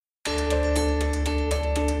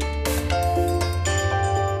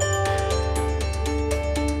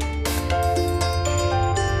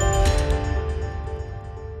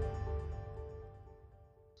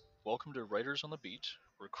Writers on the Beat,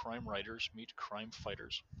 where crime writers meet crime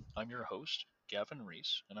fighters. I'm your host, Gavin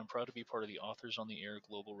Reese, and I'm proud to be part of the Authors on the Air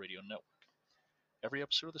Global Radio Network. Every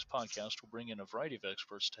episode of this podcast will bring in a variety of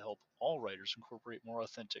experts to help all writers incorporate more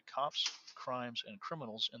authentic cops, crimes, and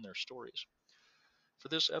criminals in their stories. For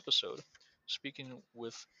this episode, speaking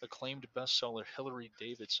with acclaimed bestseller Hilary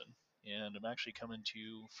Davidson, and I'm actually coming to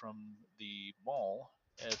you from the mall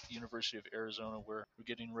at the University of Arizona where we're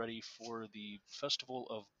getting ready for the Festival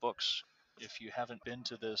of Books. If you haven't been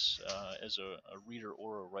to this as a reader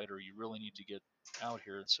or a writer, you really need to get out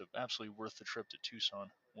here. It's absolutely worth the trip to Tucson,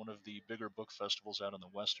 one of the bigger book festivals out in the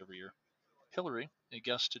West every year. Hilary, a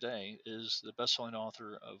guest today, is the best-selling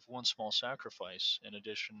author of One Small Sacrifice, in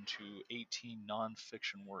addition to 18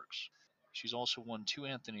 nonfiction works. She's also won 2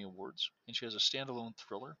 Anthony Awards, and she has a standalone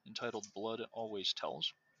thriller entitled Blood Always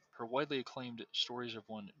Tells. Her widely acclaimed stories have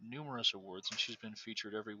won numerous awards, and she's been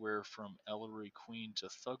featured everywhere from Ellery Queen to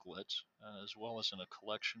Thuglit, as well as in a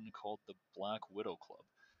collection called the Black Widow Club.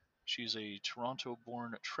 She's a Toronto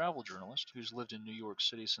born travel journalist who's lived in New York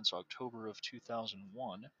City since October of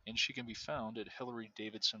 2001, and she can be found at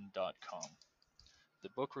hilarydavidson.com. The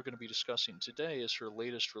book we're going to be discussing today is her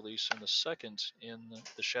latest release and the second in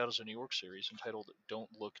the Shadows of New York series entitled Don't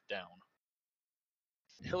Look Down.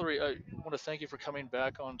 Hilary, I want to thank you for coming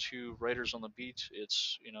back onto Writers on the Beat.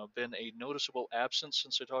 It's been a noticeable absence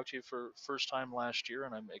since I talked to you for first time last year,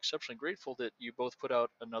 and I'm exceptionally grateful that you both put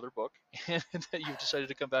out another book and that you've decided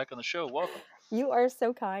to come back on the show. Welcome. You are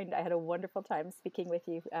so kind. I had a wonderful time speaking with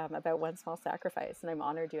you about One Small Sacrifice, and I'm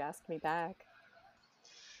honored you asked me back.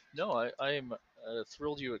 No, I'm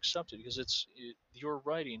thrilled you accepted because your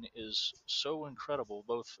writing is so incredible,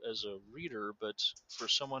 both as a reader, but for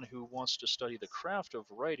someone who wants to study the craft of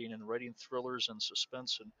writing and writing thrillers and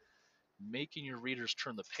suspense and making your readers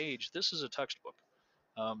turn the page. This is a textbook,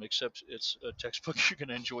 except it's a textbook you're going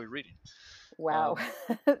to enjoy reading. Wow,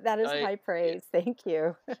 Um, that is I high praise. Thank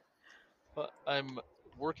you. I'm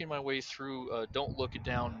working my way through Don't Look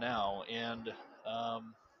Down now, and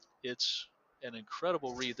it's an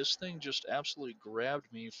incredible read. This thing just absolutely grabbed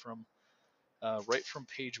me from right from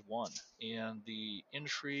page one, and the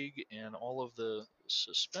intrigue and all of the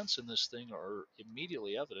suspense in this thing are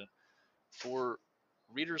immediately evident for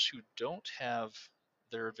readers who don't have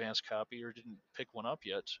their advanced copy or didn't pick one up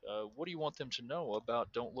yet. What do you want them to know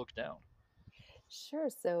about Don't Look Down? Sure.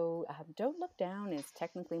 So, Don't Look Down is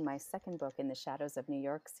technically my second book in the Shadows of New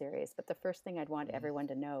York series. But the first thing I'd want Mm-hmm. everyone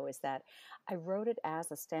to know is that I wrote it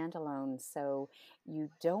as a standalone. So, you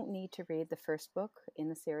don't need to read the first book in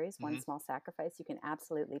the series, One Mm-hmm. Small Sacrifice. You can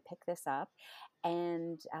absolutely pick this up.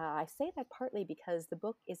 And I say that partly because the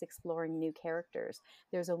book is exploring new characters.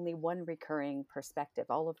 There's only one recurring perspective,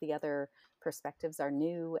 all of the other perspectives are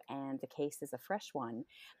new, and the case is a fresh one.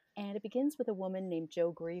 And it begins with a woman named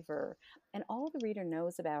Jo Griever, and all the reader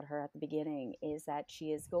knows about her at the beginning is that she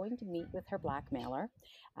is going to meet with her blackmailer.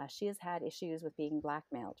 She has had issues with being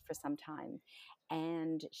blackmailed for some time.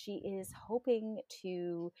 And she is hoping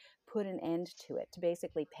to put an end to it, to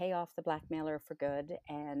basically pay off the blackmailer for good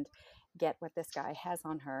and get what this guy has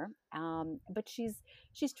on her. But she's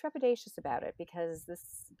trepidatious about it because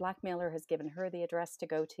this blackmailer has given her the address to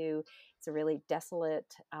go to. It's a really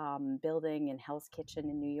desolate building in Hell's Kitchen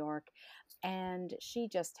in New York, and she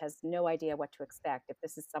just has no idea what to expect. If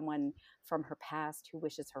this is someone from her past who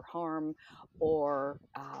wishes her harm, or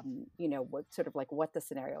what sort of like what the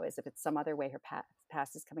scenario is. If it's some other way her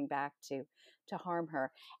past is coming back to harm her.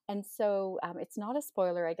 And so it's not a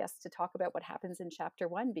spoiler, I guess, to talk about what happens in chapter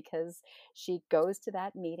one, because she goes to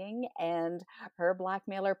that meeting and her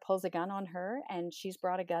blackmailer pulls a gun on her, and she's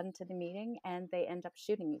brought a gun to the meeting, and they end up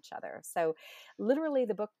shooting each other. So literally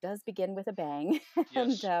the book does begin with a bang.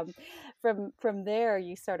 And Yes. from there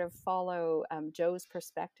you sort of follow Jo's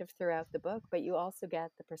perspective throughout the book, but you also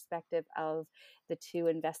get the perspective of the two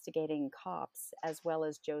investigating cops as well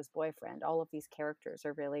as Jo's boyfriend. All of these characters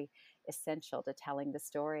are really essential to telling the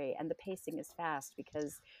story, and the pacing is fast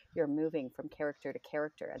because you're moving from character to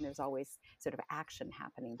character, and there's always sort of action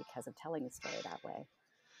happening because of telling the story that way.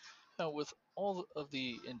 Now, with all of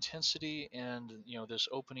the intensity and this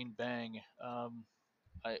opening bang,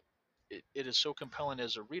 I it is so compelling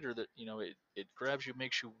as a reader that it grabs you,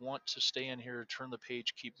 makes you want to stay in here, turn the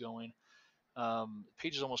page, keep going.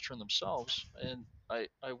 Pages almost turn themselves, and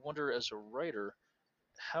I wonder as a writer,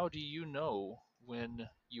 how do you know when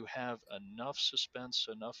you have enough suspense,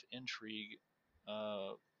 enough intrigue? Uh,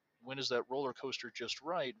 when is that roller coaster just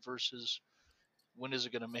right versus when is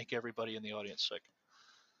it going to make everybody in the audience sick?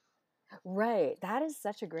 Right. That is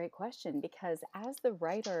such a great question because as the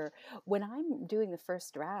writer, when I'm doing the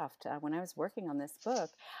first draft, when I was working on this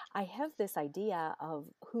book, I have this idea of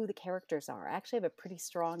who the characters are. I actually have a pretty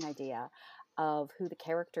strong idea of who the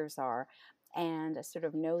characters are, and I sort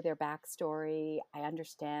of know their backstory. I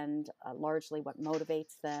understand largely what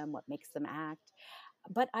motivates them, what makes them act,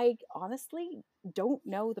 but I honestly don't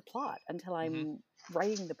know the plot until Hmm. I'm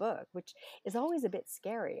writing the book, which is always a bit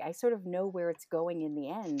scary. I sort of know where it's going in the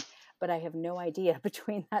end, but I have no idea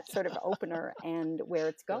between that sort of opener and where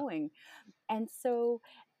it's Yeah. going. And so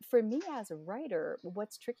for me as a writer,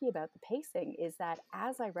 what's tricky about the pacing is that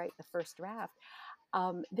as I write the first draft,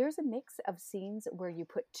 there's a mix of scenes where you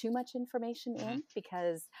put too much information Hmm. in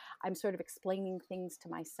because I'm sort of explaining things to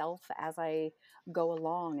myself as I go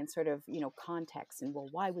along and sort of, context and, well,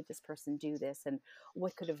 why would this person do this? And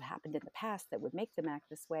what could have happened in the past that would make them act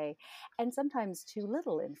this way? And sometimes too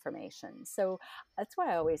little information. So that's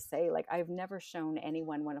why I always say, like, I've never shown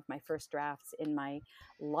anyone one of my first drafts in my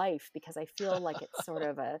life because I feel like it's sort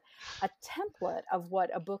of a template of what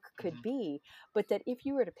a book could Hmm. be, but that if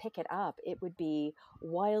you were to pick it up, it would be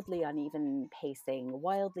wildly uneven pacing,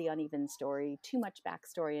 wildly uneven story, too much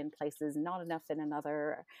backstory in places, not enough in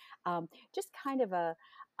another. Just kind of a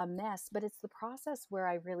mess, but it's the process where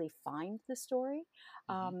I really find the story.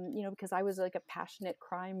 Hmm. Because I was like a passionate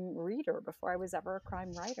crime reader before I was ever a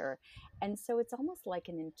crime writer. And so it's almost like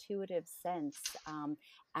an intuitive sense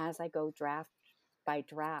as I go draft by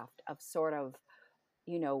draft of sort of,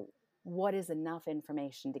 you know, what is enough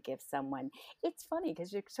information to give someone. It's funny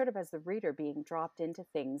because you're sort of as the reader being dropped into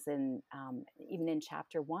things, and even in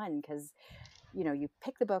chapter one, because you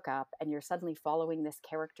pick the book up and you're suddenly following this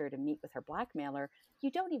character to meet with her blackmailer. You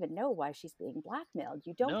don't even know why she's being blackmailed.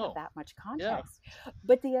 You don't have No. that much Yeah. context,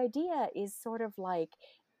 but the idea is sort of like,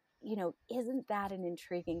 isn't that an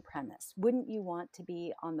intriguing premise? Wouldn't you want to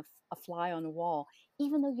be a fly on the wall,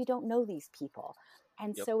 even though you don't know these people?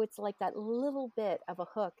 And Yep. so it's like that little bit of a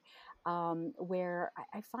hook where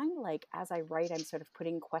I find like as I write, I'm sort of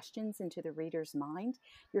putting questions into the reader's mind.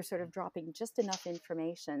 You're sort of dropping just enough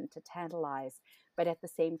information to tantalize, but at the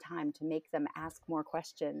same time to make them ask more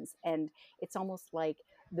questions. And it's almost like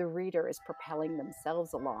the reader is propelling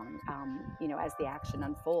themselves along, as the action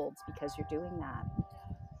unfolds because you're doing that.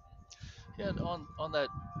 Yeah. And on that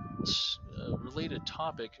related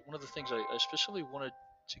topic, one of the things I especially wanted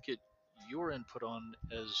to get your input on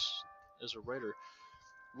as a writer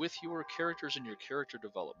with your characters and your character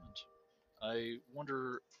development. I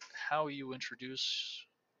wonder how you introduce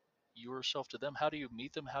yourself to them. How do you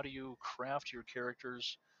meet them? How do you craft your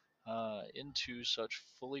characters into such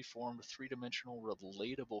fully formed, three dimensional,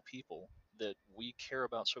 relatable people that we care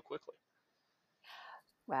about so quickly?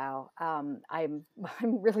 Wow. I'm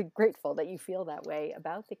really grateful that you feel that way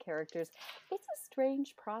about the characters. It's a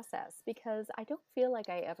strange process because I don't feel like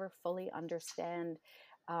I ever fully understand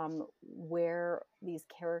where these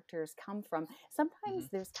characters come from. Sometimes Hmm.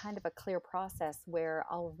 there's kind of a clear process where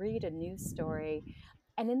I'll read a news story,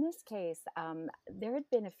 and in this case, there had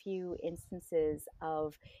been a few instances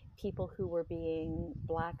of people who were being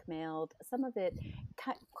blackmailed. Some of it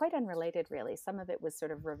quite unrelated, really. Some of it was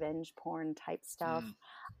sort of revenge porn type stuff.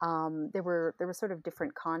 Mm. There were sort of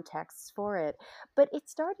different contexts for it, but it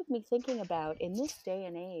started me thinking about in this day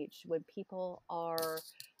and age when people are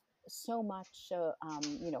so much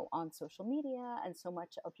on social media, and so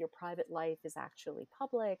much of your private life is actually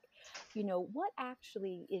public. What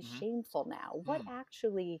actually is Hmm. shameful now? What Mm.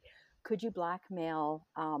 actually could you blackmail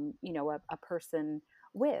a person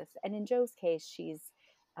with? And in Joe's case, she's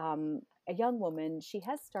a young woman. She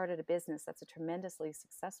has started a business that's a tremendously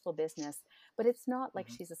successful business, but it's not like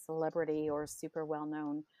Hmm. she's a celebrity or a super well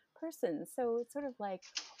known person. So it's sort of like,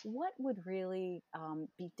 what would really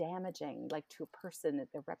be damaging, like to a person,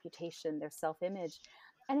 their reputation, their self-image?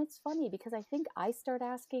 And it's funny because I think I start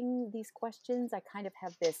asking these questions. I kind of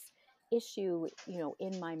have this issue,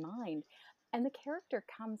 in my mind, and the character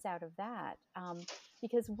comes out of that.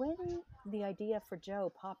 Because when the idea for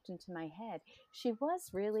Joe popped into my head, she was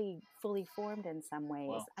really fully formed in some ways.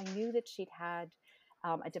 Wow. I knew that she'd had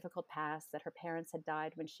a difficult past, that her parents had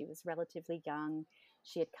died when she was relatively young.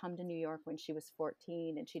 She had come to New York when she was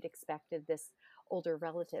 14, and she'd expected this older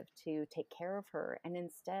relative to take care of her. And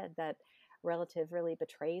instead, that relative really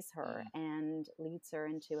betrays her Mm. and leads her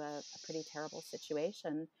into a pretty terrible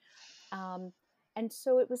situation. Um, and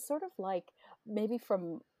so it was sort of like maybe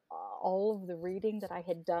from all of the reading that I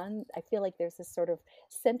had done, I feel like there's this sort of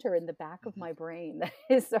center in the back of Hmm. my brain that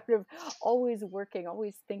is sort of always working,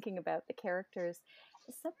 always thinking about the characters.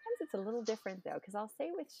 Sometimes it's a little different though, because I'll say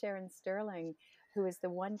with Sharon Sterling, who is the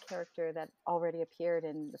one character that already appeared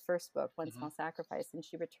in the first book, One Hmm. Small Sacrifice, and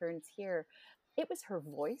she returns here. It was her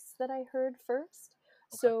voice that I heard first.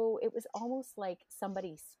 Okay. So it was almost like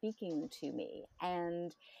somebody speaking to me.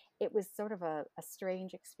 And it was sort of a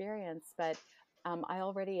strange experience, but I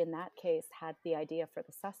already in that case had the idea for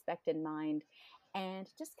the suspect in mind, and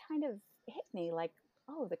it just kind of hit me like,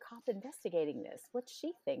 oh, the cop investigating this, what's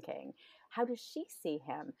she thinking? How does she see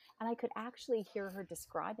him? And I could actually hear her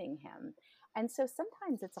describing him. And so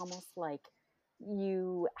sometimes it's almost like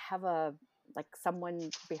you have a like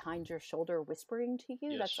someone behind your shoulder whispering to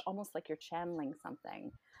you. That's Yes. almost like you're channeling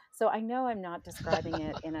something. So I know I'm not describing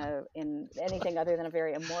it in anything other than a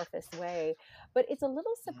very amorphous way, but it's a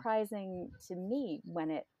little Mhm. surprising to me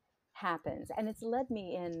when it happens, and it's led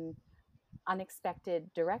me in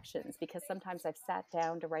unexpected directions, because sometimes I've sat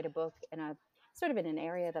down to write a book in a sort of in an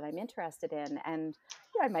area that I'm interested in, and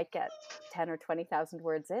I might get 10 or 20,000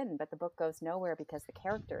 words in, but the book goes nowhere because the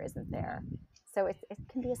character isn't there. So it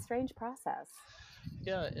can be a strange process.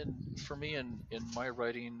 Yeah, and for me in my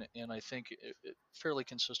writing, and I think fairly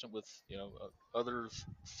consistent with other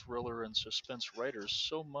thriller and suspense writers,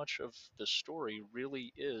 so much of the story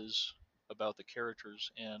really is about the characters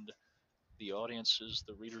and the audience's,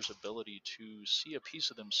 the reader's ability to see a piece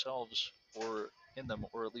of themselves or in them,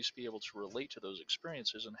 or at least be able to relate to those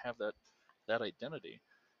experiences and have that identity.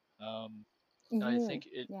 Um, I think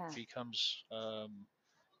it Yeah. becomes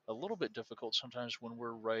a little bit difficult sometimes when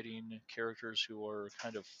we're writing characters who are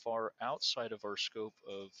kind of far outside of our scope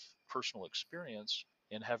of personal experience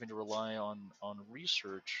and having to rely on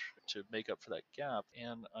research to make up for that gap.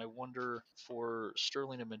 And I wonder, for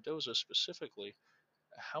Sterling and Mendoza specifically,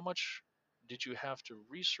 how much did you have to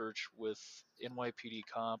research with NYPD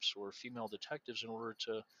cops or female detectives in order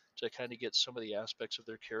to kind of get some of the aspects of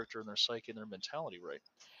their character and their psyche and their mentality right?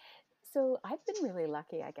 So I've been really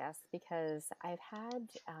lucky, I guess, because I've had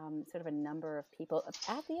sort of a number of people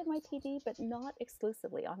at the NYPD, but not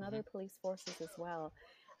exclusively, on Hmm. other police forces as well,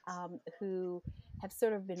 who have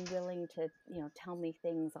sort of been willing to, tell me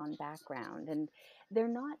things on background, and they're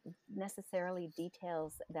not necessarily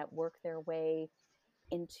details that work their way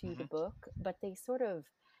into the Hmm. book, but they sort of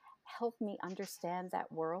help me understand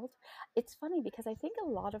that world. It's funny because I think a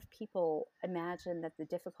lot of people imagine that the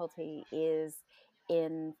difficulty is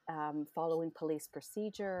in following police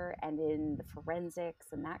procedure and in the forensics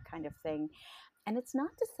and that kind of thing. And it's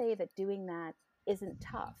not to say that doing that isn't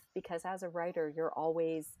tough, because as a writer, you're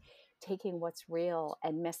always taking what's real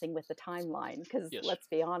and messing with the timeline. Because Yes. let's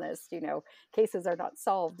be honest, cases are not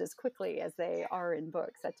solved as quickly as they are in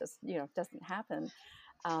books. That just, doesn't happen.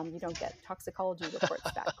 You don't get toxicology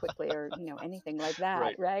reports back quickly, or anything like that,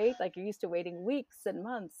 Right. right? Like you're used to waiting weeks and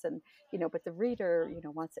months, and but the reader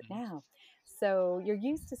wants it Hmm. now. So you're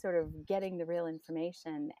used to sort of getting the real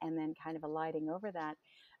information and then kind of alighting over that.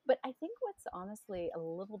 But I think what's honestly a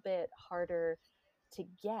little bit harder to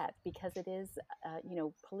get, because it is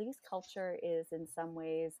police culture is in some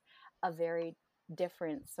ways a very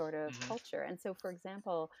different sort of Hmm. culture. And so, for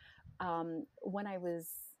example, when I was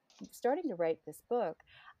starting to write this book,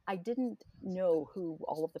 I didn't know who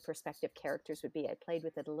all of the prospective characters would be. I played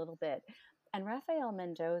with it a little bit. And Rafael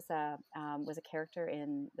Mendoza was a character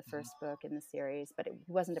in the Hmm. first book in the series, but he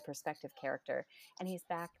wasn't a prospective character. And he's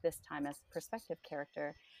back this time as a prospective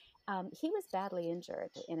character. He was badly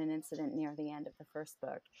injured in an incident near the end of the first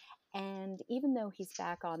book. And even though he's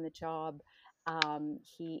back on the job,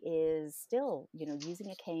 he is still,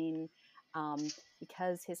 using a cane,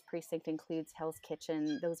 because his precinct includes Hell's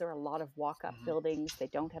Kitchen. Those are a lot of walk up Hmm. buildings. They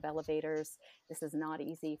don't have elevators. This is not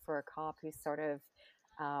easy for a cop who's sort of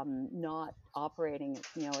not operating,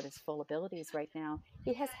 at his full abilities right now.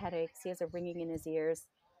 He has headaches. He has a ringing in his ears,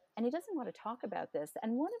 and he doesn't want to talk about this.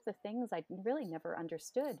 And one of the things I really never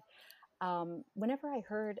understood, whenever I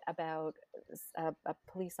heard about a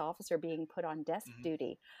police officer being put on desk Hmm.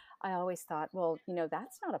 duty, I always thought, well,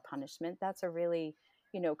 that's not a punishment. That's a really,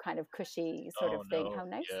 kind of cushy sort Oh of thing. no. How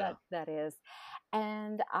nice Yeah. that is.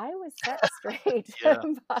 And I was set straight Yeah.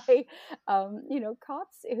 by,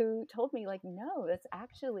 cops who told me, like, no, that's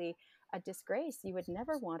actually a disgrace. You would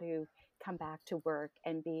never want to come back to work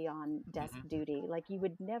and be on desk Hmm. duty. Like, you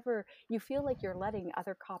would never, you feel like you're letting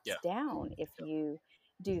other cops Yeah. down if Yeah. you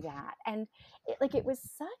do that. And it was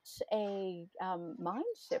such a mind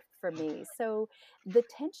shift for me. So the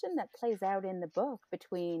tension that plays out in the book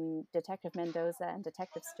between Detective Mendoza and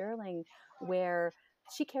Detective Sterling, where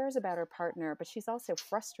she cares about her partner, but she's also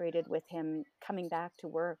frustrated with him coming back to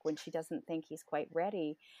work when she doesn't think he's quite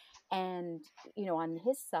ready. And, on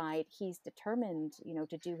his side, he's determined,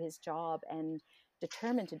 to do his job and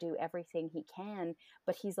determined to do everything he can,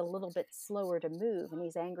 but he's a little bit slower to move, and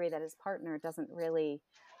he's angry that his partner doesn't really,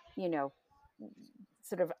 you know,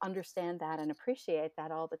 sort of understand that and appreciate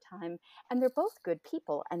that all the time. And they're both good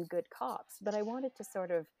people and good cops, but I wanted to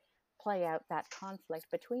sort of play out that conflict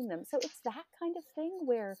between them. So it's that kind of thing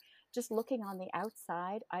where, just looking on the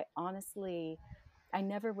outside, I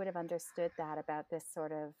never would have understood that about this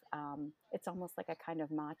sort of, it's almost like a kind of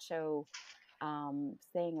macho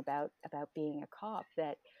thing about being a cop,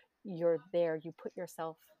 that you're there, you put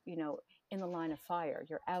yourself, in the line of fire,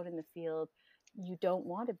 you're out in the field, you don't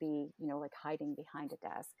want to be, like hiding behind a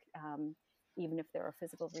desk, even if there are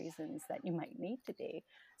physical reasons that you might need to be.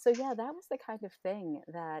 So yeah, that was the kind of thing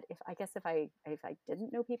that, if I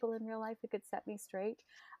didn't know people in real life who could set me straight,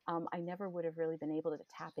 I never would have really been able to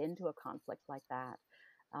tap into a conflict like that.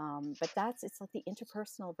 But it's like the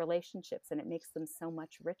interpersonal relationships, and it makes them so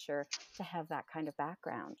much richer to have that kind of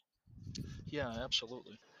background. Yeah,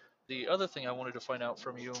 absolutely. The other thing I wanted to find out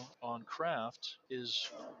from you on craft is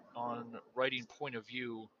on writing point of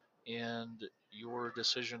view and your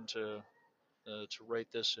decision to write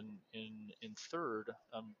this in third.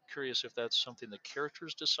 I'm curious if that's something the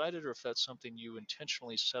characters decided, or if that's something you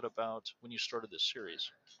intentionally set about when you started this series.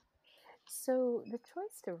 So the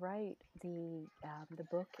choice to write the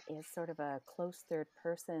book is sort of a close third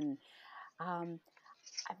person. Um,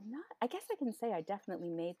 I'm not, I guess I can say I definitely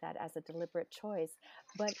made that as a deliberate choice,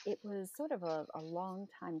 but it was sort of a long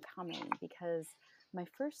time coming, because my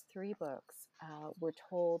first three books were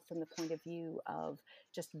told from the point of view of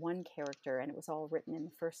just one character, and it was all written in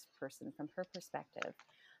the first person from her perspective.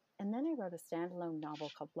 And then I wrote a standalone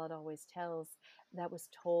novel called Blood Always Tells, that was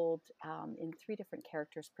told in three different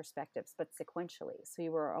characters' perspectives, but sequentially. So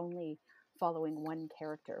you were only following one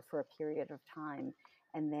character for a period of time.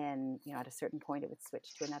 And then, at a certain point, it would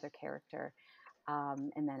switch to another character,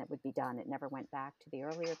 and then it would be done. It never went back to the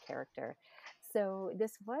earlier character. So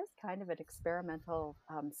this was kind of an experimental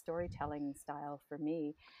storytelling style for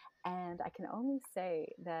me. And I can only say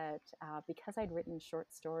that because I'd written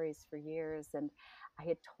short stories for years, and I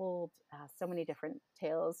had told so many different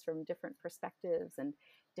tales from different perspectives and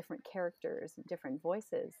different characters and different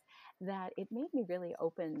voices, that it made me really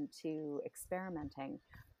open to experimenting.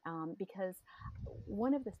 Because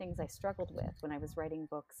one of the things I struggled with when I was writing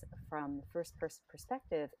books from the first person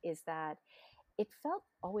perspective is that it felt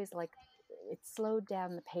always like it slowed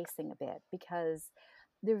down the pacing a bit, because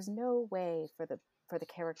there's no way for the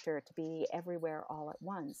character to be everywhere all at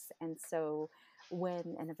once. And so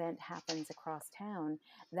when an event happens across town,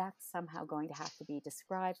 that's somehow going to have to be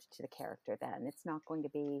described to the character then. It's not going to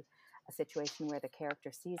be a situation where the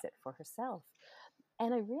character sees it for herself.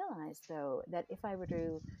 And I realized, though, that if I were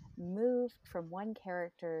to move from one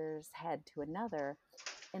character's head to another,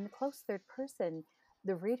 in the close third person,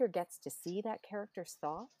 the reader gets to see that character's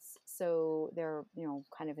thoughts. So they're,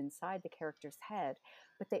 kind of inside the character's head,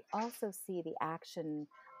 but they also see the action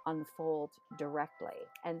unfold directly.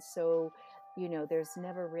 And so, there's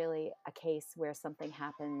never really a case where something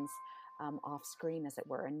happens off screen, as it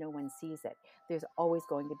were, and no one sees it. There's always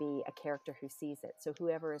going to be a character who sees it. So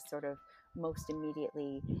whoever is sort of most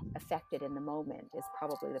immediately affected in the moment is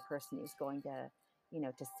probably the person who's going to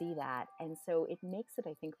see that. And so it makes it,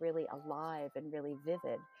 I think, really alive and really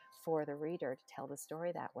vivid for the reader to tell the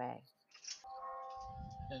story that way.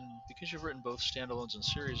 And because you've written both standalones and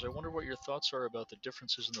series, I wonder what your thoughts are about the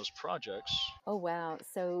differences in those projects. Oh, wow.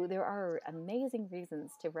 So there are amazing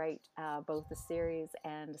reasons to write both a series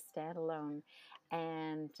and a standalone.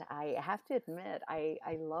 And I have to admit, I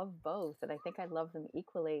love both, and I think I love them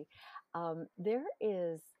equally. There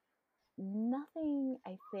is nothing,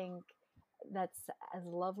 I think, that's as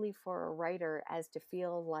lovely for a writer as to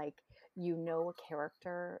feel like you know a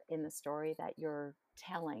character in the story that you're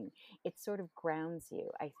telling. It sort of grounds you,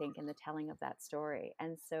 I think, in the telling of that story.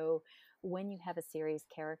 And so when you have a series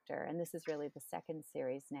character, and this is really the second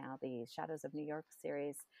series now, the Shadows of New York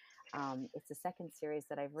series, it's the second series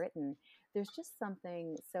that I've written, there's just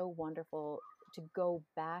something so wonderful to go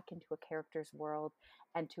back into a character's world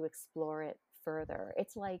and to explore it further.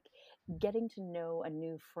 It's like getting to know a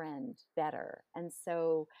new friend better. And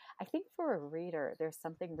so I think for a reader, there's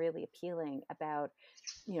something really appealing about,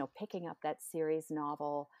 picking up that series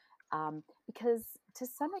novel. Because to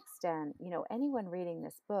some extent, anyone reading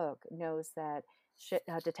this book knows that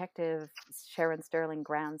Detective Sharon Sterling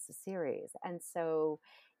grounds the series. And so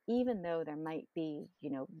even though there might be,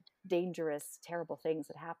 dangerous, terrible things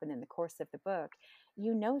that happen in the course of the book,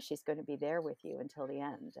 she's going to be there with you until the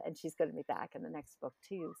end, and she's going to be back in the next book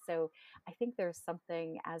too. So I think there's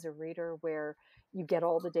something as a reader where you get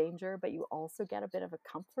all the danger, but you also get a bit of a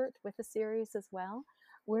comfort with the series as well.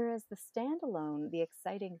 Whereas the standalone, the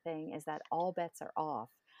exciting thing is that all bets are off.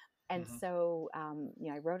 And Hmm. so,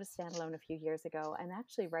 I wrote a standalone a few years ago. I'm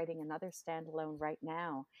actually writing another standalone right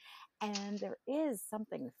now. And there is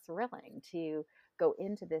something thrilling to go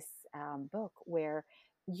into this book where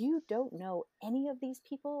you don't know any of these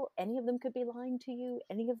people. Any of them could be lying to you.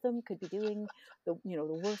 Any of them could be doing the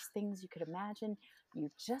worst things you could imagine. You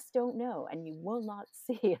just don't know, and you will not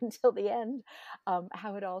see until the end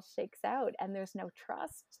how it all shakes out. And there's no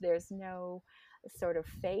trust. There's no sort of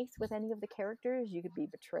faith with any of the characters. You could be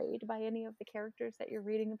betrayed by any of the characters that you're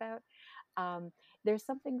reading about. Um, there's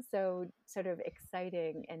something so sort of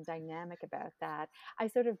exciting and dynamic about that. I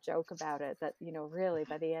sort of joke about it that, really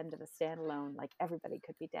by the end of a standalone, like everybody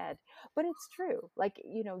could be dead. But it's true. Like,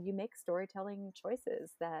 you make storytelling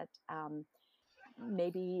choices that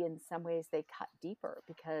maybe in some ways they cut deeper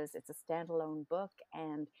because it's a standalone book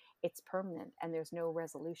and it's permanent and there's no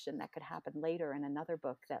resolution that could happen later in another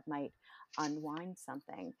book that might unwind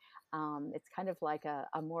something. It's kind of like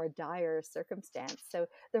a more dire circumstance. So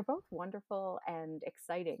they're both wonderful and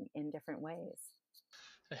exciting in different ways.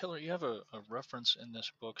 Hillary, you have a reference in this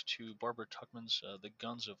book to Barbara Tuchman's The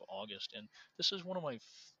Guns of August, and this is one of my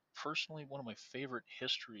personally one of my favorite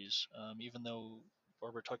histories. Even though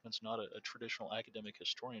Barbara Tuchman's not a traditional academic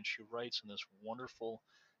historian, she writes in this wonderful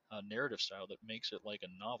narrative style that makes it like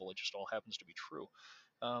a novel. It just all happens to be true.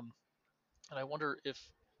 Um, and I wonder if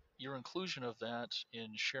your inclusion of that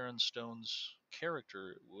in Sharon Stone's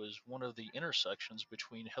character was one of the intersections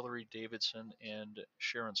between Hilary Davidson and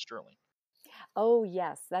Sharon Sterling. Oh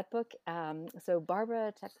yes, that book. So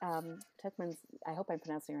Barbara Tuchman's. I hope I'm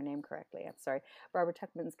pronouncing her name correctly. I'm sorry. Barbara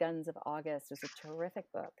Tuchman's Guns of August was a terrific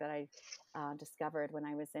book that I discovered when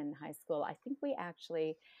I was in high school. I think we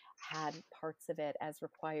actually had parts of it as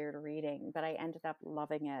required reading, but I ended up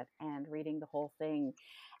loving it and reading the whole thing.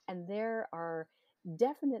 And there are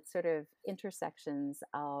definite sort of intersections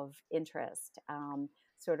of interest,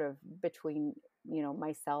 sort of between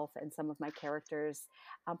myself and some of my characters.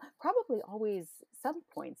 Probably always some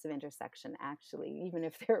points of intersection, actually, even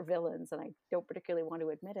if they're villains, and I don't particularly want to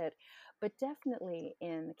admit it. But definitely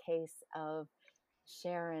in the case of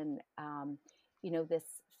Sharon, this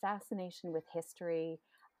fascination with history,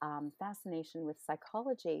 fascination with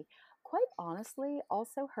psychology. Quite honestly,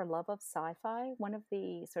 also her love of sci fi. One of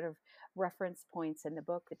the sort of reference points in the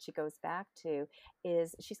book that she goes back to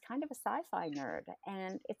is she's kind of a sci fi nerd,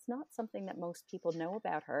 and it's not something that most people know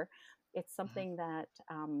about her. It's Hmm. something that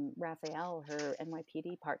Raphael, her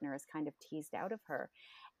NYPD partner, has kind of teased out of her.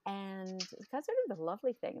 And that's sort of the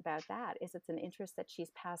lovely thing about that is it's an interest that she's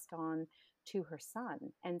passed on to her son.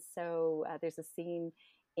 And so there's a scene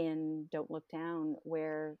in Don't Look Down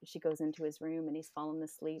where she goes into his room and he's fallen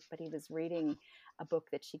asleep, but he was reading a book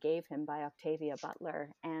that she gave him by Octavia Butler.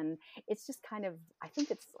 And it's just kind of, I think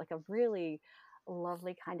it's like a really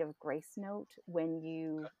lovely kind of grace note when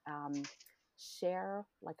you share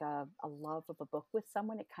like a love of a book with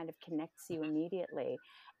someone. It kind of connects you Hmm. immediately,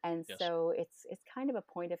 and Yes. so it's kind of a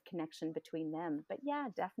point of connection between them. But yeah,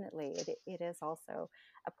 definitely it is also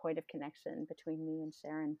a point of connection between me and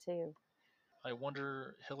Sharon too. I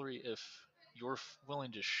wonder, Hillary, if you're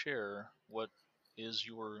willing to share what is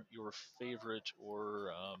your favorite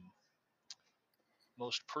or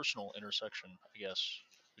most personal intersection, I guess,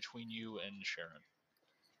 between you and Sharon.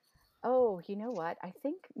 Oh, you know what? I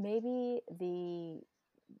think maybe the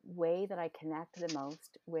way that I connect the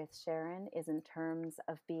most with Sharon is in terms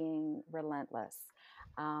of being relentless,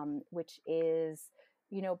 which is,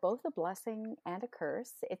 both a blessing and a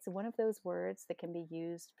curse. It's one of those words that can be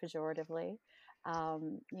used pejoratively. A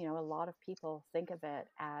lot of people think of it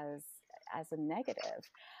as a negative.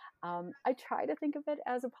 I try to think of it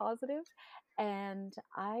as a positive, and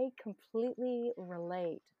I completely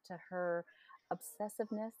relate to her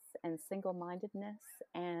obsessiveness and single mindedness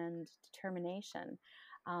and determination.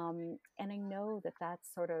 And I know that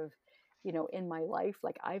that's sort of, in my life,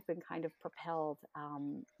 like I've been kind of propelled,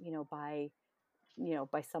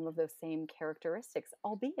 by some of those same characteristics,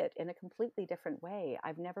 albeit in a completely different way.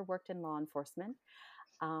 I've never worked in law enforcement.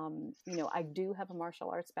 I do have a martial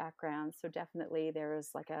arts background, so definitely there's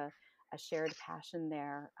like a shared passion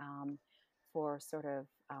there for sort of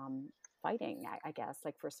fighting, I guess,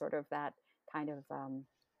 like for sort of kind of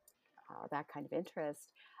that kind of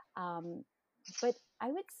interest. Um, but I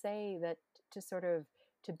would say that to sort of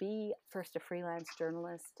to be first a freelance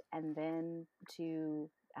journalist and then to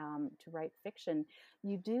write fiction,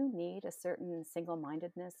 you do need a certain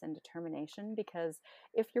single-mindedness and determination, because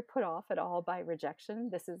if you're put off at all by rejection,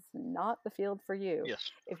 this is not the field for you. Yes.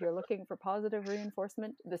 If you're looking for positive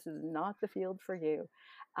reinforcement, this is not the field for you.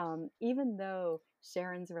 Even though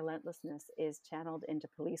Sharon's relentlessness is channeled into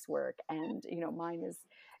police work, and mine is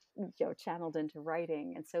channeled into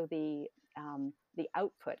writing, and so the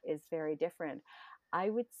output is very different. I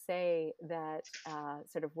would say that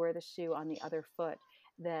sort of wear the shoe on the other foot,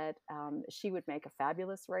 that she would make a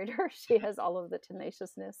fabulous writer. She has all of the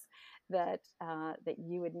tenaciousness that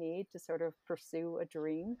you would need to sort of pursue a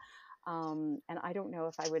dream. And I don't know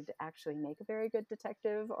if I would actually make a very good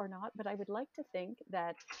detective or not, but I would like to think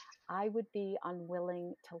that I would be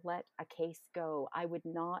unwilling to let a case go. I would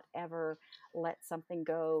not ever let something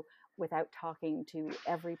go without talking to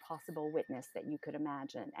every possible witness that you could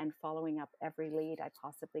imagine and following up every lead I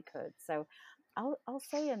possibly could. So I'll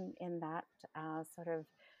say in that sort of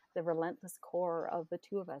the relentless core of the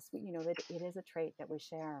two of us, that it is a trait that we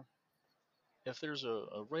share. If there's a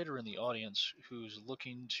writer in the audience who's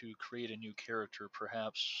looking to create a new character,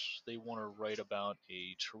 perhaps they want to write about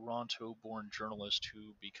a Toronto born journalist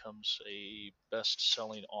who becomes a best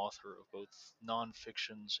selling author of both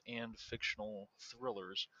nonfictions and fictional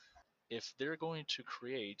thrillers. If they're going to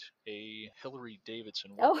create a Hillary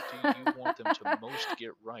Davidson, what Oh. do you want them to most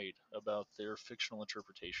get right about their fictional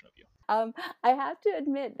interpretation of you? Um, I have to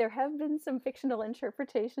admit, there have been some fictional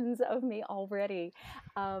interpretations of me already.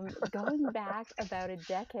 Going back about a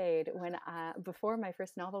decade, before my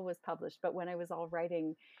first novel was published, but when I was all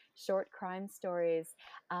writing short crime stories,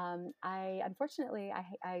 I unfortunately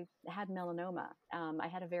I had melanoma. I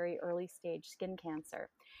had a very early stage skin cancer,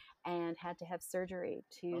 and had to have surgery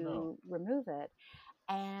Oh no. to remove it.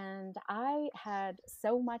 And I had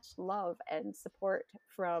so much love and support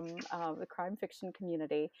from the crime fiction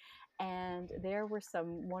community. And there were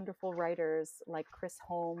some wonderful writers like Chris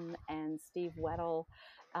Holm and Steve Weddle,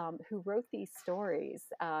 who wrote these stories.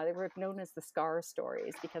 They were known as the scar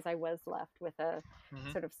stories because I was left with a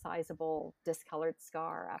Hmm. sort of sizable discolored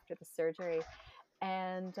scar after the surgery.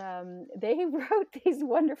 And they wrote these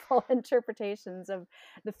wonderful interpretations of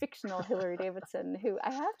the fictional Hillary Davidson, who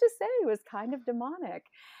I have to say was kind of demonic.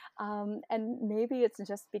 And maybe it's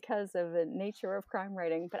just because of the nature of crime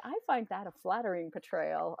writing, but I find that a flattering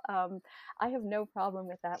portrayal. I have no problem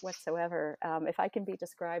with that whatsoever. If I can be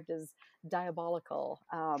described as diabolical,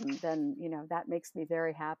 then that makes me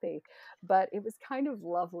very happy. But it was kind of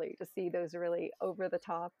lovely to see those really over the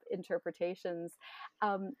top interpretations.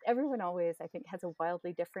 Everyone always, I think, has a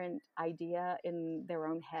wildly different idea in their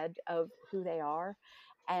own head of who they are.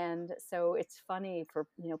 And so it's funny for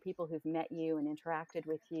people who've met you and interacted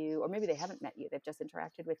with you, or maybe they haven't met you, they've just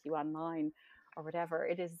interacted with you online or whatever.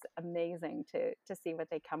 It is amazing to see what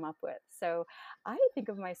they come up with. So I think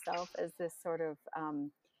of myself as this sort of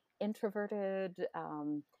introverted,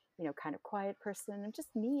 kind of quiet person, and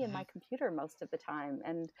just me and Hmm. my computer most of the time.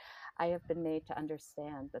 And I have been made to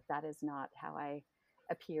understand that that is not how I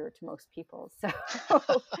appear to most people. So,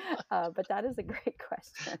 but that is a great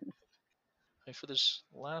question. And for this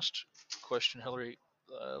last question, Hillary,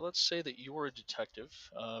 let's say that you're a detective,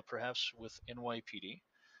 perhaps with NYPD,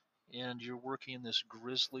 and you're working in this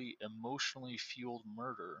grisly, emotionally fueled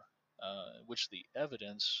murder, which the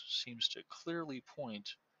evidence seems to clearly point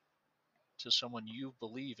to someone you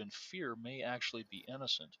believe and fear may actually be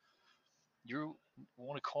innocent. You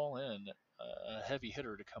want to call in a heavy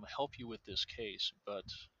hitter to come help you with this case, but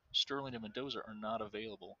Sterling and Mendoza are not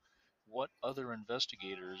available. What other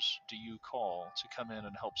investigators do you call to come in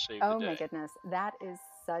and help save the Oh my day? goodness, that is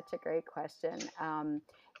such a great question.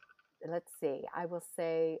 Let's see. I will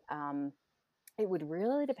say it would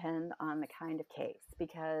really depend on the kind of case,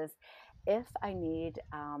 because if I need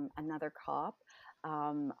another cop,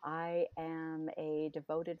 I am a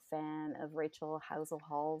devoted fan of Rachel Housel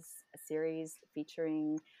Hall's series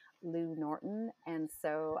featuring Lou Norton. And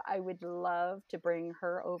so I would love to bring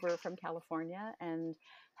her over from California and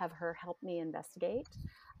have her help me investigate.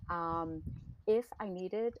 Um, if I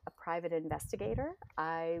needed a private investigator,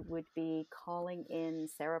 I would be calling in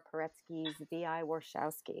Sarah Paretsky's V.I.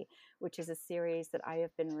 Warshawski, which is a series that I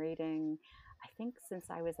have been reading, I think, since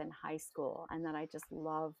I was in high school, and that I just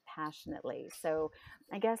love passionately. So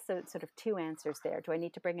I guess so, sort of two answers there. Do I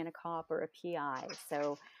need to bring in a cop or a PI?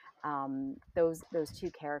 So those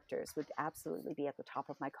two characters would absolutely be at the top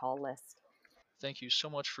of my call list. Thank you so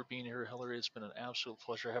much for being here, Hillary. It's been an absolute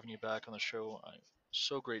pleasure having you back on the show. I'm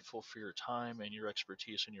so grateful for your time and your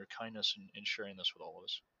expertise and your kindness in sharing this with all of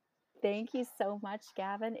us. Thank you so much,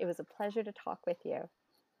 Gavin. It was a pleasure to talk with you.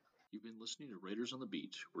 You've been listening to Writers on the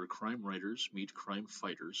Beat, where crime writers meet crime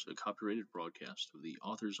fighters, a copyrighted broadcast of the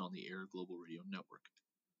Authors on the Air Global Radio Network.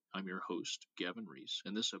 I'm your host, Gavin Reese,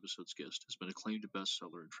 and this episode's guest has been acclaimed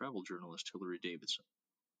bestseller and travel journalist Hilary Davidson.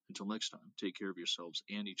 Until next time, take care of yourselves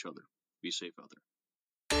and each other. Be safe out there.